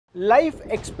Life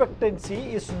expectancy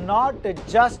is not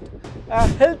just a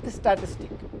health statistic,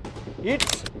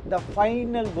 it's the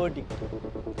final verdict.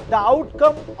 The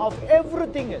outcome of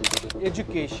everything else: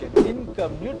 education,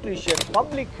 income, nutrition,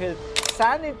 public health,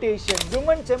 sanitation,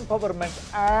 women's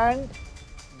empowerment, and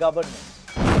governance.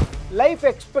 Life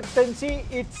expectancy,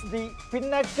 it's the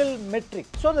pinnacle metric.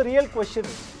 So the real question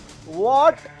is,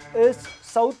 what is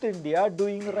South India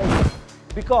doing right?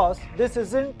 Because this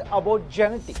isn't about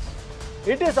genetics.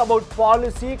 It is about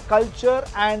policy, culture,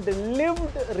 and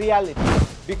lived reality.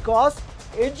 Because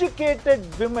educated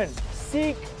women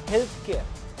seek healthcare,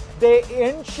 they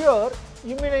ensure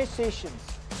immunizations,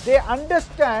 they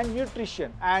understand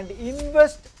nutrition, and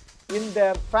invest in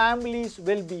their families'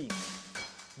 well-being.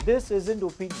 This isn't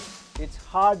opinion, it's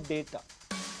hard data.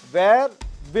 Where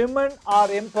women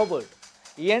are empowered,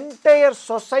 entire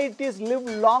societies live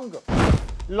longer.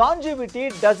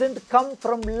 Longevity doesn't come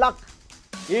from luck.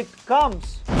 It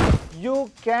comes.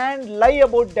 You can lie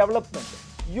about development.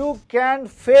 You can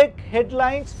fake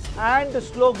headlines and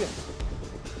slogans.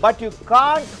 But you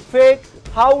can't fake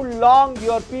how long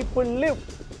your people live.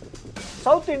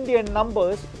 South Indian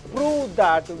numbers prove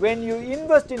that when you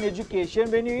invest in education,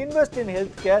 when you invest in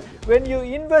healthcare, when you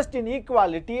invest in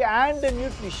equality and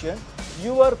nutrition,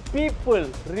 your people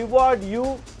reward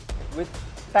you with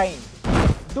time.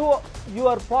 Do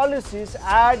your policies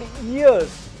add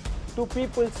years to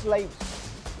people's lives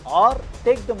or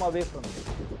take them away from them?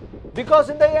 Because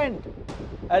in the end,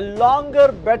 a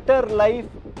longer, better life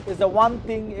is the one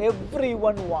thing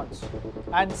everyone wants.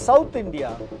 And South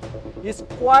India is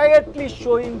quietly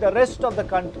showing the rest of the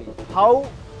country how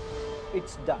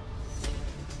it's done.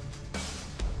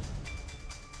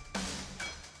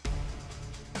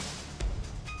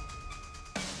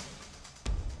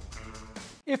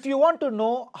 If you want to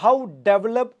know how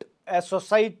developed a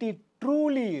society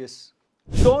truly is,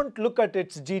 don't look at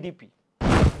its GDP.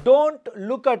 Don't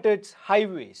look at its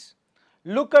highways.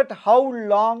 Look at how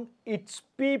long its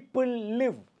people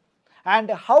live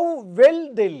and how well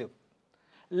they live.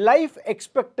 Life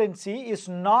expectancy is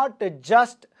not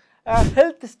just a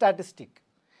health statistic.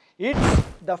 It's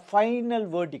the final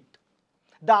verdict.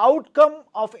 The outcome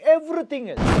of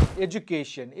everything else: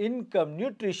 education, income,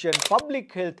 nutrition,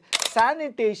 public health,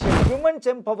 sanitation, women's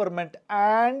empowerment,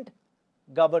 and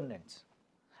governance.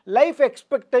 Life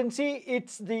expectancy,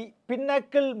 it's the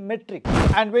pinnacle metric.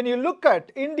 And when you look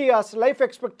at India's life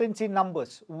expectancy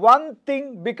numbers, one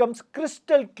thing becomes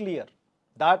crystal clear,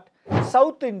 that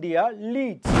South India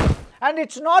leads. And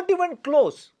it's not even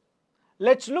close.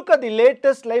 Let's look at the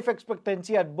latest life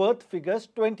expectancy at birth figures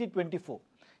 2024.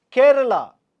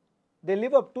 Kerala, they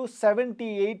live up to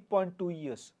 78.2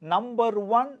 years, number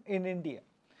one in India.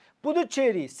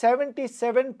 Puducherry,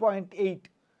 77.8.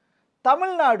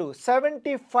 Tamil Nadu,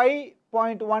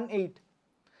 75.18.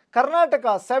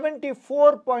 Karnataka,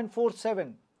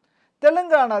 74.47.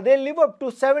 Telangana, they live up to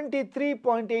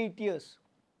 73.8 years.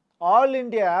 All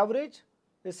India average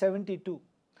is 72.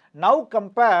 Now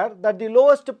compare that the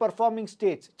lowest performing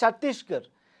states: Chhattisgarh,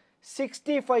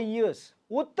 65 years.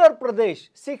 Uttar Pradesh,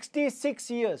 66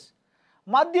 years.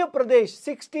 Madhya Pradesh,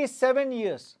 67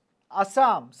 years.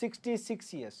 Assam,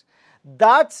 66 years.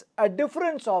 That's a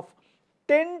difference of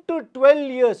 10 to 12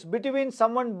 years between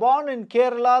someone born in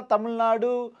Kerala, Tamil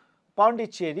Nadu,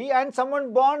 Pondicherry, and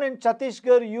someone born in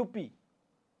Chhattisgarh, UP.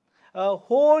 A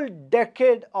whole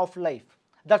decade of life.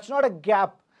 That's not a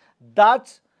gap.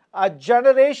 That's a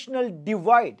generational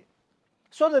divide.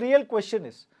 So the real question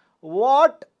is,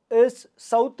 what is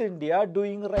South India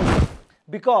doing right?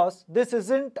 Because this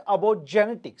isn't about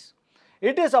genetics.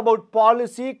 It is about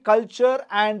policy, culture,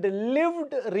 and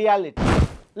lived reality.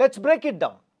 Let's break it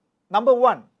down. Number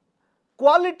one,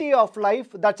 quality of life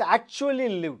that's actually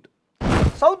lived.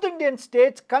 South Indian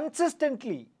states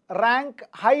consistently rank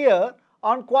higher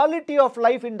on quality of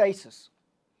life indices.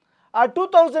 A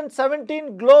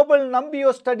 2017 global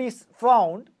Numbeo studies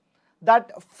found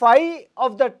that 5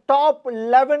 of the top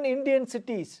 11 Indian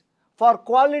cities for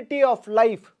quality of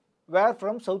life were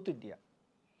from South India.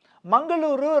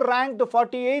 Mangaluru ranked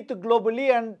 48th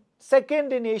globally and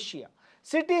 2nd in Asia.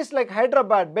 Cities like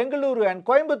Hyderabad, Bengaluru, and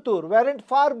Coimbatore weren't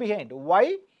far behind.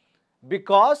 Why?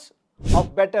 Because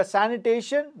of better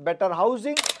sanitation, better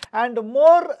housing, and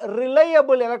more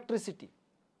reliable electricity,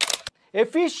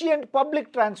 efficient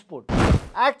public transport,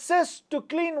 access to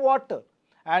clean water,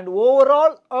 and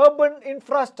overall urban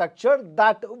infrastructure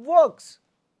that works.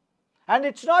 And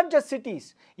it's not just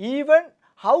cities, even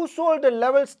household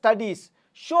level studies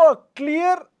show a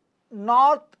clear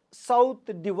north-south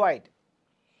divide.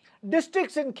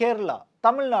 Districts in Kerala,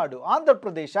 Tamil Nadu, Andhra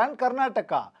Pradesh, and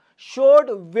Karnataka showed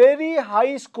very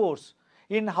high scores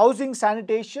in housing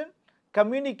sanitation,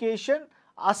 communication,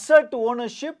 asset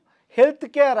ownership,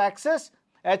 healthcare access.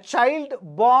 A child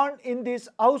born in these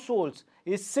households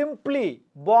is simply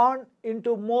born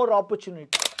into more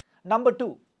opportunity. Number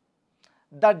 2,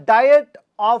 the diet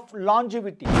of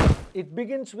longevity. It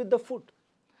begins with the food.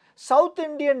 South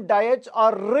Indian diets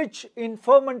are rich in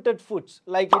fermented foods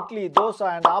like idli,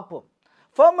 dosa and appam.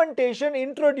 Fermentation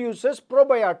introduces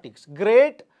probiotics,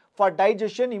 great for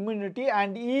digestion, immunity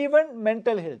and even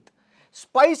mental health.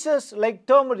 Spices like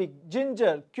turmeric,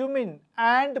 ginger, cumin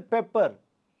and pepper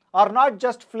are not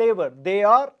just flavor, they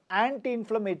are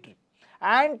anti-inflammatory,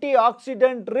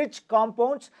 antioxidant rich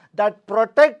compounds that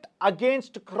protect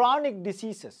against chronic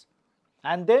diseases.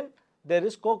 And then there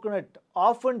is coconut,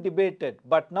 often debated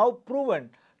but now proven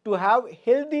to have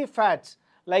healthy fats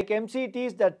like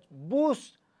MCTs that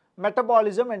boost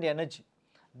metabolism and energy.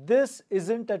 This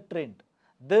isn't a trend.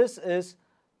 This is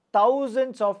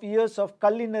thousands of years of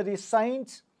culinary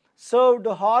science served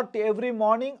hot every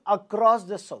morning across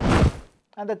the South.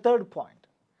 And the third point,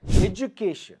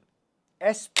 education,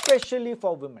 especially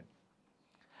for women.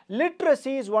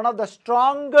 Literacy is one of the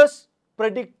strongest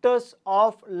predictors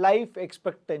of life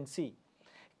expectancy.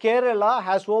 Kerala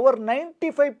has over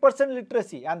 95%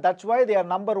 literacy and that's why they are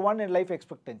number 1 in life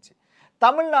expectancy.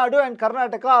 Tamil Nadu and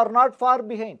Karnataka are not far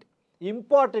behind.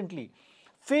 Importantly,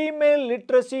 female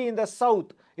literacy in the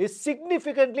south is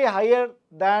significantly higher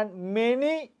than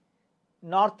many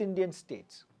North Indian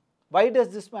states. Why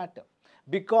does this matter?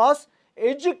 Because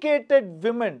educated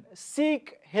women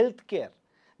seek health care.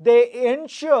 They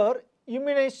ensure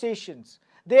immunizations.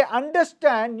 They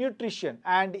understand nutrition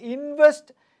and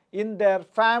invest in their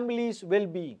family's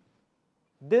well-being.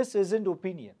 This isn't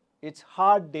opinion, it's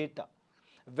hard data.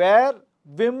 Where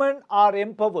women are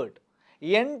empowered,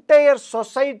 entire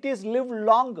societies live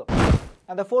longer.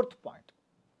 And the fourth point,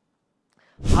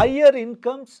 higher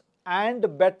incomes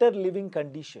and better living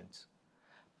conditions.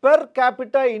 Per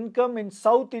capita income in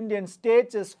South Indian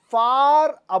states is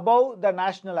far above the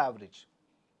national average.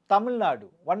 Tamil Nadu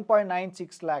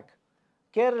 1.96 lakh,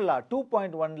 Kerala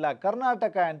 2.1 lakh,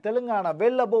 Karnataka and Telangana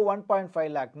well above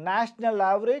 1.5 lakh. National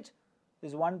average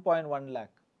is 1.1 lakh.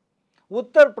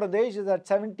 Uttar Pradesh is at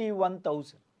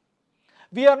 71,000.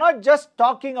 We are not just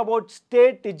talking about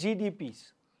state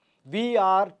GDPs. We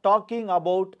are talking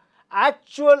about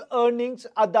actual earnings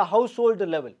at the household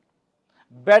level.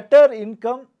 Better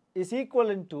income is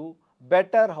equivalent to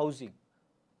better housing,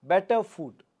 better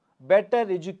food, better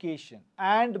education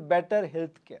and better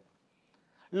healthcare.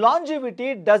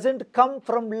 Longevity doesn't come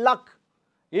from luck.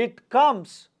 It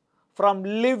comes from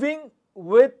living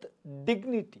with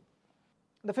dignity.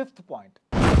 The fifth point,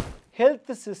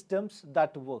 health systems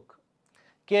that work.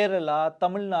 Kerala,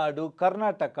 Tamil Nadu,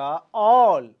 Karnataka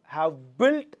all have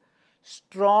built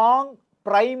strong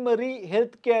primary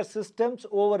healthcare systems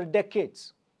over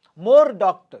decades. More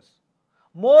doctors,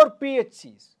 more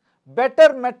PHCs,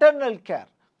 better maternal care,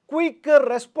 quicker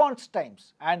response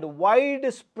times and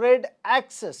widespread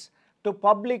access to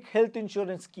public health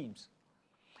insurance schemes.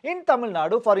 In Tamil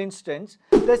Nadu, for instance,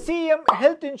 the CM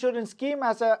health insurance scheme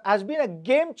has been a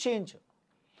game changer.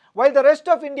 While the rest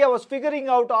of India was figuring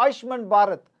out Ayushman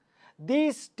Bharat,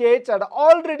 these states had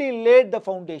already laid the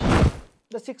foundation.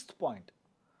 The sixth point,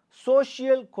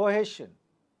 social cohesion,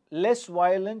 less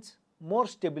violence, more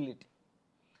stability.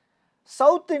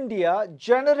 South India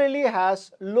generally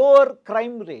has lower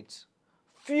crime rates,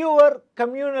 fewer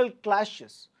communal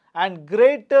clashes and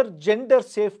greater gender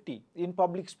safety in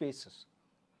public spaces.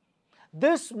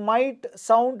 This might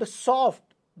sound soft,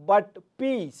 but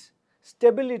peace,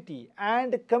 stability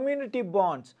and community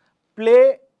bonds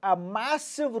play a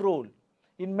massive role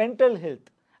in mental health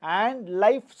and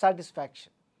life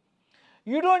satisfaction.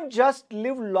 You don't just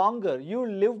live longer, you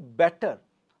live better.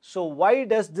 So why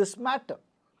does this matter?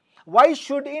 Why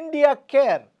should India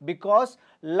care? Because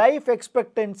life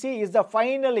expectancy is the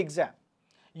final exam.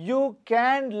 You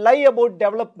can lie about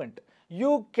development.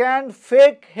 You can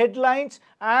fake headlines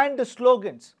and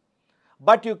slogans.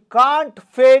 But you can't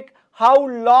fake how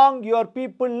long your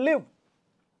people live.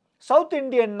 South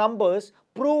Indian numbers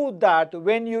prove that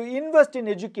when you invest in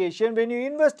education, when you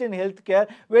invest in healthcare,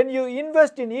 when you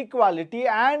invest in equality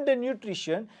and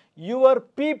nutrition, your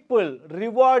people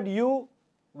reward you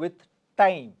with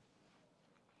time.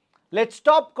 Let's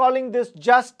stop calling this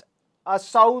just a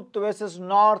South versus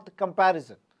North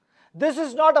comparison. This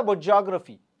is not about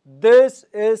geography. This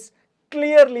is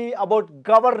clearly about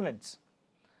governance.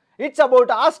 It's about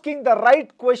asking the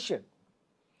right question.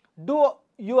 Do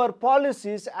your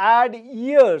policies add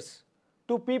years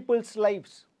to people's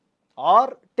lives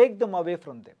or take them away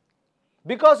from them?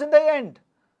 Because in the end,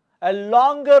 a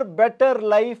longer, better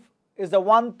life is the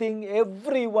one thing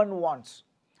everyone wants.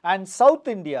 And South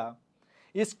India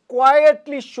is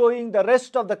quietly showing the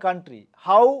rest of the country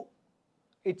how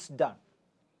it's done.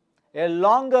 A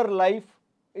longer life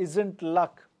isn't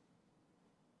luck.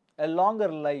 A longer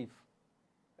life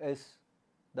is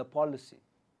the policy.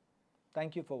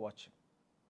 Thank you for watching.